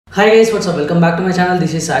Hi guys, what's up? Welcome back to my channel.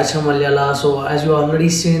 This is Sai Charan Malyala. So as you already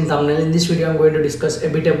seen in thumbnail, in this video I'm going to discuss a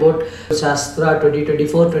bit about Sastra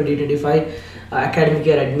 2024-2025 academic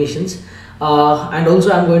year admissions. And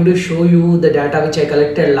also I'm going to show you the data which I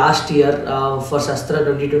collected last year for Sastra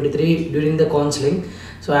 2023 during the counseling.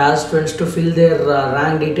 So I asked students to fill their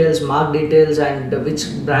rank details, mark details, and which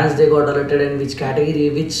branch they got allotted and which category,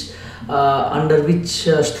 which under which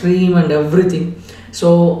stream and everything.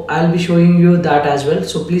 So I'll be showing you that as well,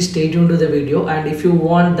 so please stay tuned to the video. And if you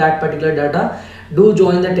want that particular data, do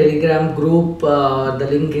join the Telegram group. The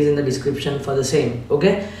link is in the description for the same.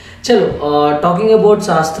 Okay, chalo, talking about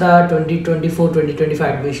Sastra 2024-2025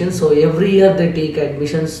 admissions. So every year they take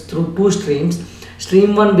admissions through two streams.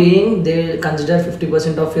 Stream 1 being they consider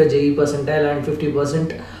 50% of your JEE percentile and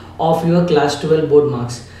 50% of your class 12 board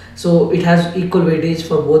marks. So it has equal weightage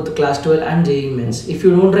for both class 12 and JEE mains. If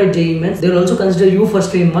you don't write JEE mains, they will also consider you for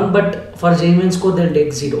stream 1, but for JEE mains score they'll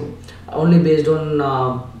take 0. Only based on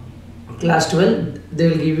class 12 they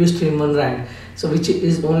will give you stream 1 rank, so which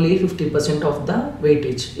is only 50% of the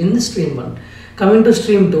weightage in the stream 1. Coming to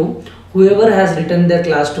stream 2, whoever has written their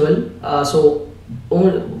class 12, so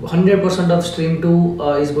 100% of stream 2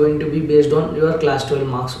 is going to be based on your class 12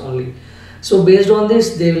 marks only. So based on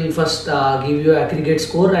this, they will first give you aggregate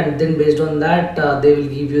score, and then based on that they will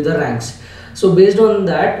give you the ranks. So based on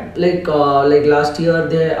that, like last year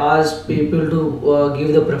they asked people to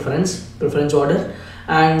give the preference order,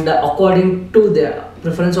 and according to the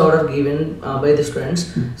preference order given by the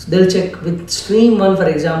students, so they'll check with stream 1, for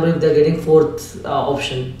example, if they're getting fourth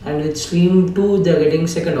option, and with stream 2 they're getting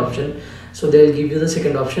second option, so they'll give you the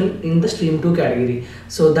second option in the stream 2 category.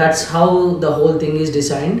 So that's how the whole thing is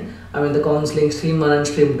designed. I mean the counseling stream 1 and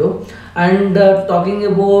stream 2. And talking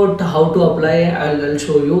about how to apply, I'll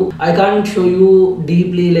show you. I can't show you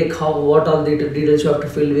deeply like what all the details you have to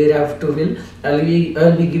fill, where you have to fill.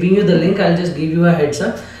 I'll be giving you the link. I'll just give you a heads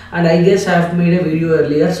up. And I guess I have made a video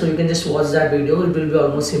earlier, so you can just watch that video. It will be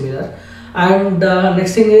almost similar. And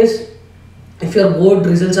next thing is, if your board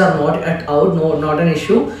results are not out, not an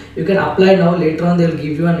issue, you can apply now. Later on they'll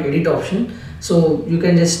give you an edit option, so you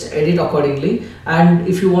can just edit accordingly. And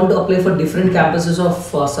if you want to apply for different campuses of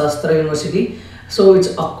Sastra University, so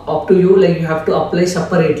it's up to you, like you have to apply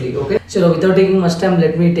separately. Okay, so without taking much time,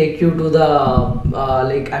 let me take you to the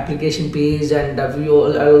like application page, and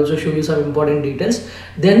I'll also show you some important details.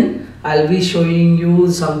 Then I'll be showing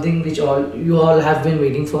you something which you all have been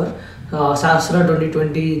waiting for, Sastra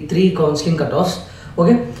 2023 counseling cutoffs.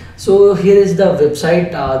 Okay, so here is the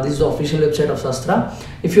website. This is the official website of Sastra.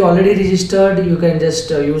 If you already registered, you can just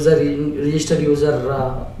use the registered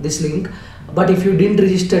user this link. But if you didn't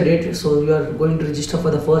register it, so you are going to register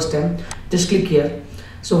for the first time, just click here.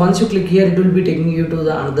 So once you click here, it will be taking you to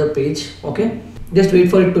the another page. Okay, just wait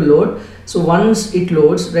for it to load. So once it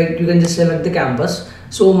loads, right, you can just select the campus.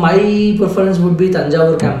 So my preference would be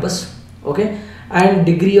Thanjavur campus. Okay, and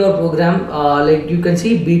degree or program, like you can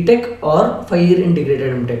see B.Tech or 5-year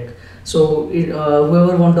integrated M.Tech. So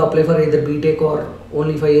whoever want to apply for either B.Tech or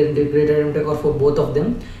only 5-year integrated M.Tech, or for both of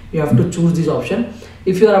them, you have to choose this option.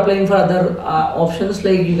 If you are applying for other options,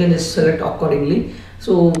 like you can just select accordingly.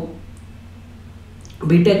 So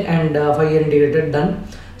B.Tech and 5-year integrated, done.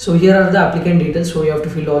 So here are the applicant details. So you have to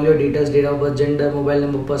fill all your details: date of birth, gender, mobile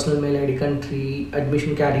number, personal mail ID, country,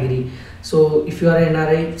 admission category. So if you are an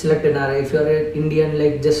NRI, select NRI. If you are an Indian,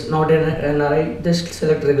 like just not an NRI, just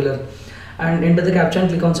select regular, and enter the captcha and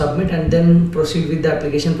click on submit, and then proceed with the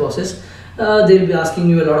application process. They'll be asking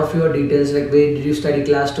you a lot of your details, like where did you study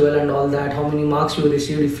class 12 and all that, how many marks you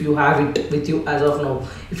received, if you have it with you as of now.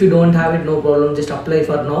 If you don't have it, no problem, just apply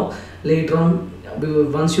for now. Later on,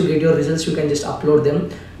 once you get your results, you can just upload them.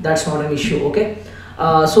 That's not an issue. Okay,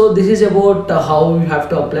 so this is about how you have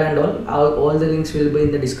to apply, and all the links will be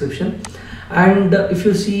in the description. And if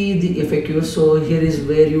you see the FAQs, so here is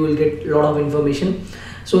where you will get a lot of information.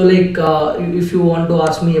 So like if you want to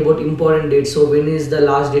ask me about important dates, so when is the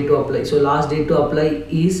last date to apply? So last date to apply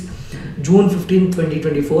is June 15,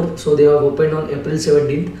 2024. So they have opened on April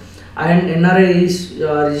 17th, and NRI's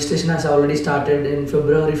registration has already started in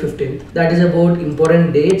February 15th. That is about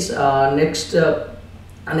important dates. Next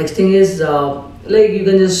thing is like you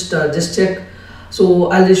can just check.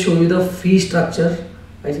 So I'll just show you the fee structure.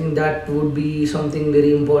 I think that would be something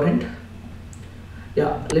very important.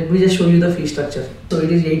 Yeah, let me just show you the fee structure. So it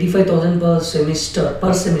is 85,000 per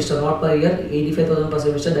semester, not per year. 85,000 per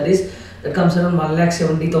semester. That comes around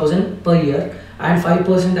 1,70,000 per year, and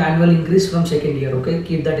 5% annual increase from second year. Okay,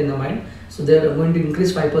 keep that in the mind. So they are going to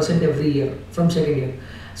increase 5% every year from second year.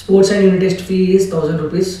 Sports and unit test fee is 1,000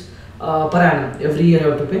 rupees per annum. Every year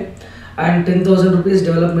you have to pay. and 10,000 rupees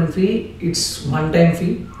development fee. It's one time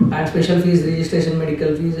fee, and special fees, registration,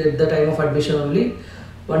 medical fees at the time of admission only,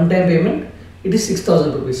 one time payment. It is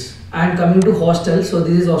 6,000 rupees. And coming to hostel, so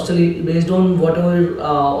this is hostel based on whatever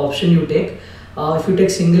option you take. If you take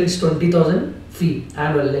single, it's 20,000 fee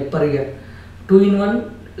annual, like per year.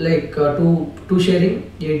 2-in-1, like two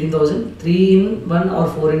sharing, 18,000. 3-in-1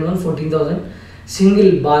 or 4-in-1, 14,000.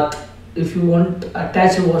 Single bath, if you want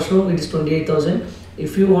attached washroom, it is 28,000.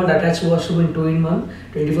 If you want attached washroom in 2-in-1,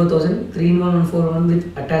 24,000. 3-in-1 and 4-in-1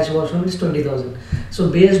 with attached washroom is 20,000. So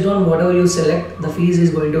based on whatever you select, the fees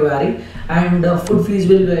is going to vary, and food fees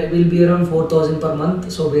will be around 4,000 per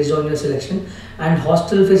month. So based on your selection, and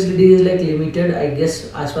hostel facility is like limited, I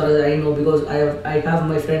guess, as far as I know, because I have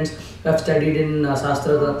my friends who have studied in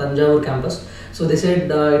Sastra, the Thanjavur campus. So they said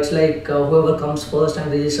it's like whoever comes first and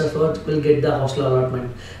registers first will get the hostel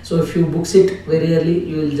allotment. So if you books it very early,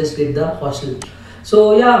 you will just get the hostel.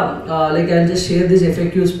 So yeah, like I'll just share this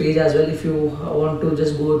FAQs page as well. If you want to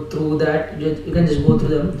just go through that, you can just go through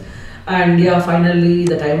them. And yeah, finally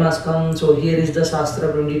the time has come. So here is the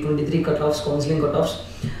Sastra 2023 cutoffs, counseling cutoffs.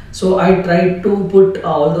 So I tried to put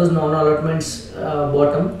all those non-allotments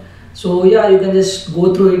bottom. So yeah, you can just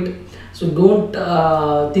go through it. So don't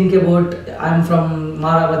think about I'm from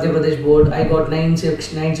Madhya Pradesh board, I got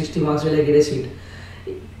 960 marks, will I get a seat?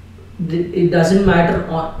 It doesn't matter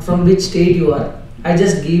from which state you are. I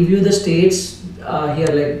just gave you the states here,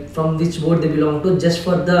 like from which board they belong to, just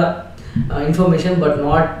for the information, but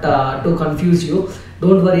not to confuse you.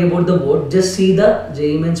 Don't worry about the board, just see the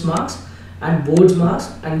JEE Mains marks and board's marks,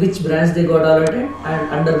 and which branch they got allotted, and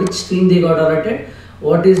under which stream they got allotted,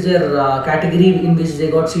 what is their category in which they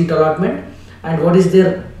got seat allotment, and what is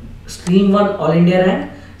their stream 1 all India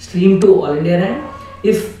rank, stream 2 all India rank.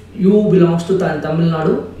 If you belongs to Tamil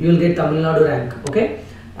Nadu, you will get Tamil Nadu rank, okay,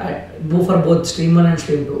 for both stream 1 and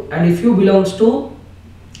stream 2. And if you belongs to,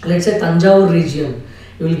 let's say, Thanjavur region,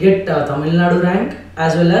 you will get Tamil Nadu rank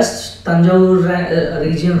as well as Thanjavur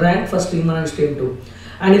region rank for stream 1 and stream 2.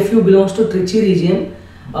 And if you belongs to Trichy region,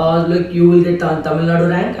 like you will get Tamil Nadu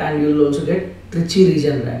rank, and you will also get Trichy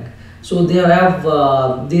region rank. So they have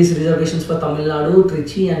these reservations for Tamil Nadu,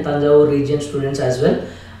 Trichy and Thanjavur region students as well,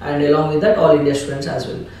 and along with that all India students as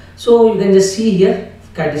well. So you can just see here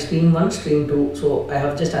category stream 1, stream 2. So I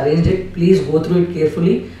have just arranged it. Please go through it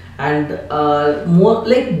carefully, and more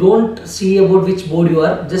like don't see about which board you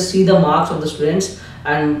are, just see the marks of the students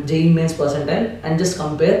and JEE Mains percentile, and just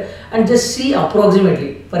compare and just see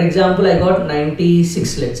approximately. For example, I got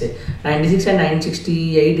 96, let's say 96 and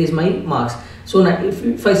 968 is my marks. So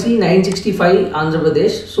if I see 965 Andhra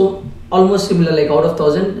Pradesh, so almost similar, like out of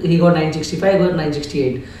 1000 he got 965, I got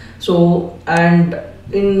 968. So and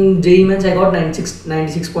in JEE Mains I got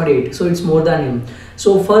 96.8, so it's more than him.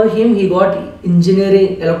 So for him, he got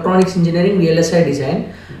engineering, electronics engineering, VLSI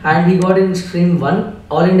design, and he got in stream 1.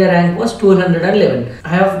 All India rank was 211. I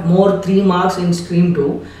have more 3 marks in stream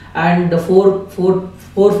 2 and 4.5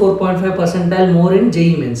 percentile more in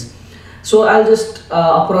JEE Mains. So I'll just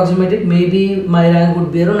approximate it. Maybe my rank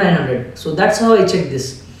would be around 900. So that's how I check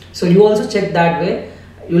this. So you also check that way.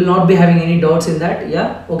 You will not be having any doubts in that.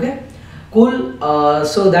 Yeah. Okay. Cool.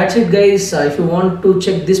 So that's it, guys. If you want to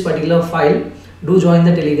check this particular file, do join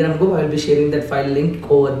the Telegram group. I will be sharing that file link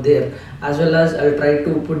over there, as well as I'll try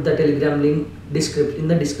to put the Telegram link in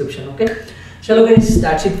the description. Okay. Hello guys,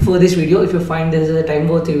 that's it for this video. If you find this is a time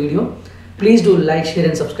worthy video, please do like, share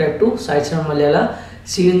and subscribe to Sai Charan Malyala.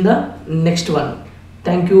 See you in the next one.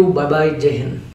 Thank you. Bye bye. Jai Hind.